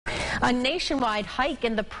A nationwide hike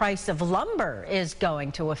in the price of lumber is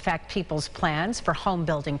going to affect people's plans for home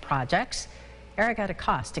building projects. Erica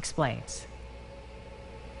DeCoste explains.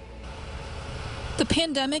 The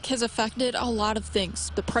pandemic has affected a lot of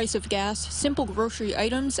things: the price of gas, simple grocery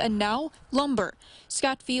items, and now lumber.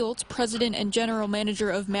 Scott Fields, president and general manager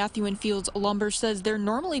of Matthew & Fields Lumber, says they're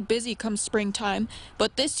normally busy come springtime,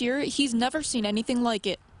 but this year he's never seen anything like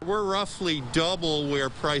it. We're roughly double where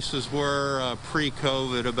prices were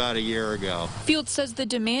pre-COVID about a year ago. Fields says the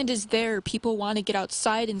demand is there. People want to get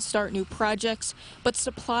outside and start new projects, but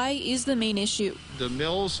supply is the main issue. The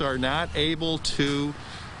mills are not able to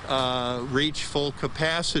reach full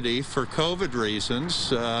capacity for COVID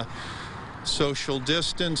reasons. Social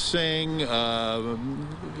distancing,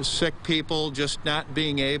 sick people just not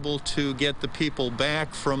being able to get the people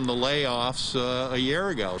back from the layoffs a year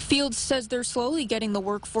ago. Fields says they're slowly getting the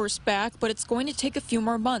workforce back, but it's going to take a few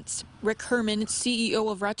more months. Rick Herman,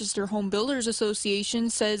 CEO of Rochester Home Builders Association,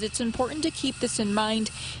 says it's important to keep this in mind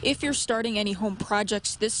if you're starting any home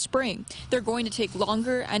projects this spring. They're going to take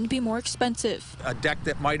longer and be more expensive. A deck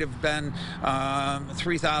that might have been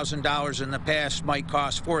 $3,000 in the past might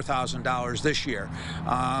cost $4,000 this year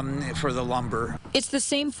for the lumber. It's the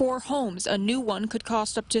same for homes. A new one could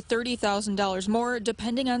cost up to $30,000 more,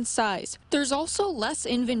 depending on size. There's also less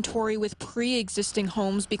inventory with pre-existing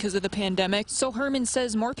homes because of the pandemic, so Herman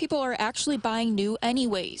says more people are actually buying new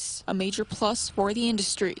anyways, a major plus for the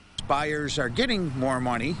industry. Buyers are getting more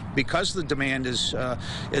money because the demand is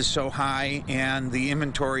so high and the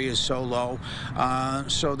inventory is so low.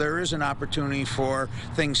 So there is an opportunity for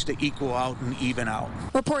things to equal out and even out.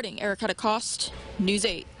 Reporting, Erica DeCoste, News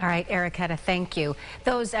 8. All right, Erica, thank you.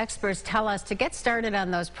 Those experts tell us to get started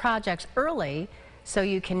on those projects early so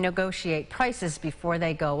you can negotiate prices before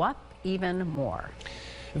they go up even more.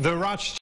 The WROC